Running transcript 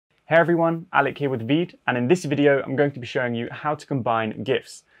Hey everyone, Alec here with Veed, and in this video I'm going to be showing you how to combine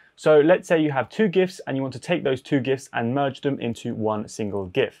GIFs. So let's say you have two GIFs and you want to take those two GIFs and merge them into one single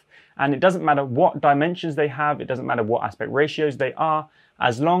GIF. And it doesn't matter what dimensions they have, it doesn't matter what aspect ratios they are,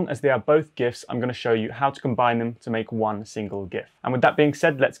 as long as they are both GIFs, I'm going to show you how to combine them to make one single GIF. And with that being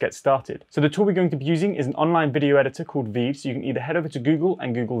said, let's get started. So the tool we're going to be using is an online video editor called Veed. So you can either head over to Google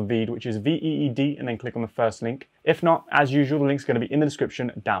and Google Veed, which is V-E-E-D, and then click on the first link. If not, as usual, the link's going to be in the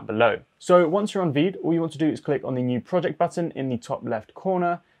description down below. So once you're on Veed, all you want to do is click on the new project button in the top left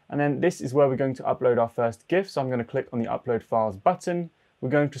corner. And then this is where we're going to upload our first GIF. So I'm going to click on the upload files button. We're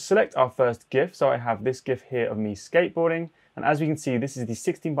going to select our first GIF. So I have this GIF here of me skateboarding. And as we can see, this is the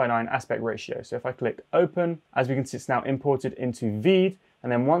 16:9 aspect ratio. So if I click open, as we can see, it's now imported into Veed. And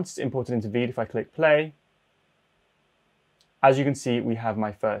then once it's imported into Veed, if I click play, as you can see, we have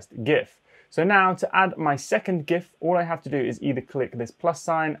my first GIF. So now to add my second GIF, all I have to do is either click this plus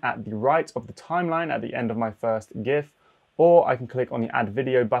sign at the right of the timeline at the end of my first GIF, or I can click on the add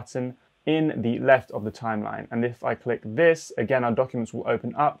video button in the left of the timeline. And if I click this, again, our documents will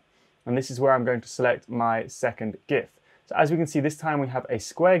open up. And this is where I'm going to select my second GIF. So as we can see, this time we have a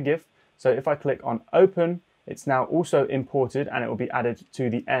square GIF. So if I click on open, it's now also imported and it will be added to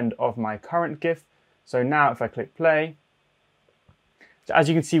the end of my current GIF. So now if I click play, so as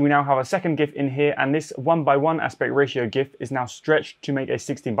you can see, we now have a second GIF in here, and this 1:1 aspect ratio GIF is now stretched to make a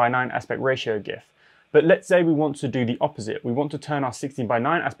 16:9 aspect ratio GIF. But let's say we want to do the opposite. We want to turn our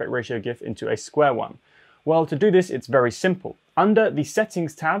 16:9 aspect ratio GIF into a square one. Well, to do this, it's very simple. Under the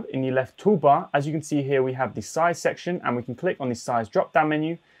settings tab in the left toolbar, as you can see here, we have the size section, and we can click on the size drop-down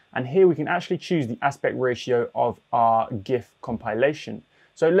menu. And here we can actually choose the aspect ratio of our GIF compilation.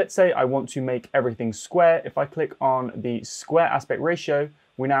 So let's say I want to make everything square. If I click on the square aspect ratio,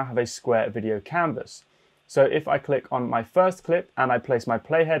 we now have a square video canvas. So if I click on my first clip and I place my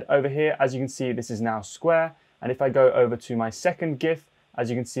playhead over here, as you can see, this is now square. And if I go over to my second GIF, as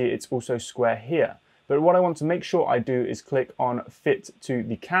you can see, it's also square here. But what I want to make sure I do is click on fit to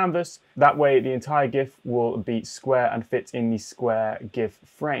the canvas. That way the entire GIF will be square and fit in the square GIF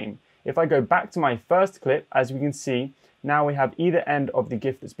frame. If I go back to my first clip, as we can see, now we have either end of the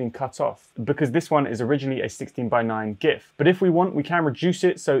GIF that's been cut off, because this one is originally a 16:9 GIF. But if we want, we can reduce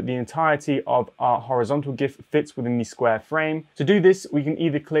it so the entirety of our horizontal GIF fits within the square frame. To do this, we can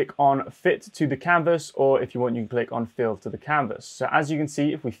either click on fit to the canvas, or if you want, you can click on fill to the canvas. So as you can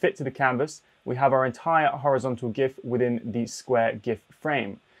see, if we fit to the canvas, we have our entire horizontal GIF within the square GIF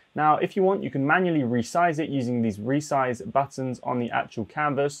frame. Now, if you want, you can manually resize it using these resize buttons on the actual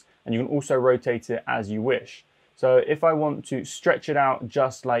canvas, and you can also rotate it as you wish. So if I want to stretch it out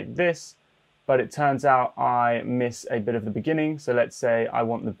just like this, but it turns out I miss a bit of the beginning. So let's say I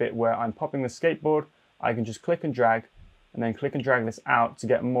want the bit where I'm popping the skateboard, I can just click and drag, and then click and drag this out to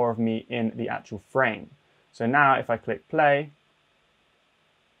get more of me in the actual frame. So now if I click play,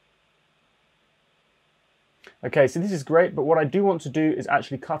 okay, so this is great, but what I do want to do is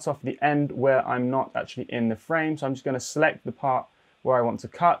actually cut off the end where I'm not actually in the frame. So I'm just going to select the part where I want to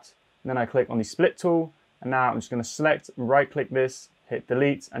cut, and then I click on the split tool, and now I'm just going to select, right-click this, hit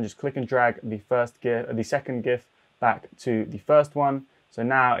delete, and just click and drag the first GIF, the second GIF back to the first one. So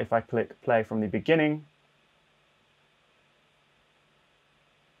now if I click play from the beginning,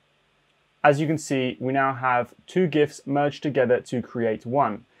 as you can see, we now have two GIFs merged together to create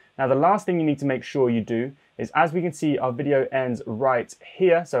one. Now the last thing you need to make sure you do is, as we can see, our video ends right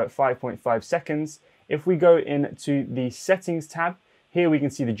here, so at 5.5 seconds. If we go into the settings tab, here we can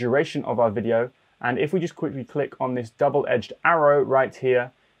see the duration of our video. And if we just quickly click on this double-edged arrow right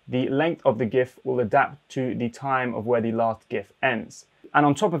here, the length of the GIF will adapt to the time of where the last GIF ends. And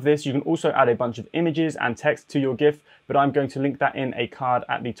on top of this, you can also add a bunch of images and text to your GIF, but I'm going to link that in a card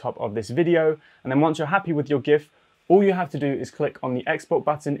at the top of this video. And then once you're happy with your GIF, all you have to do is click on the export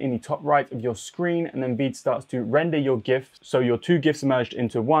button in the top right of your screen, and then Veed starts to render your GIF. So your two GIFs are merged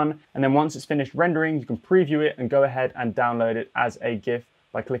into one. And then once it's finished rendering, you can preview it and go ahead and download it as a GIF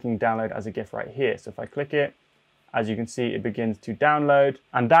by clicking download as a GIF right here. So if I click it, as you can see, it begins to download.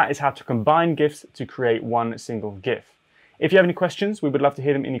 And that is how to combine GIFs to create one single GIF. If you have any questions, we would love to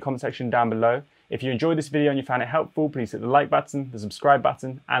hear them in the comment section down below. If you enjoyed this video and you found it helpful, please hit the like button, the subscribe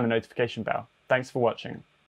button, and the notification bell. Thanks for watching.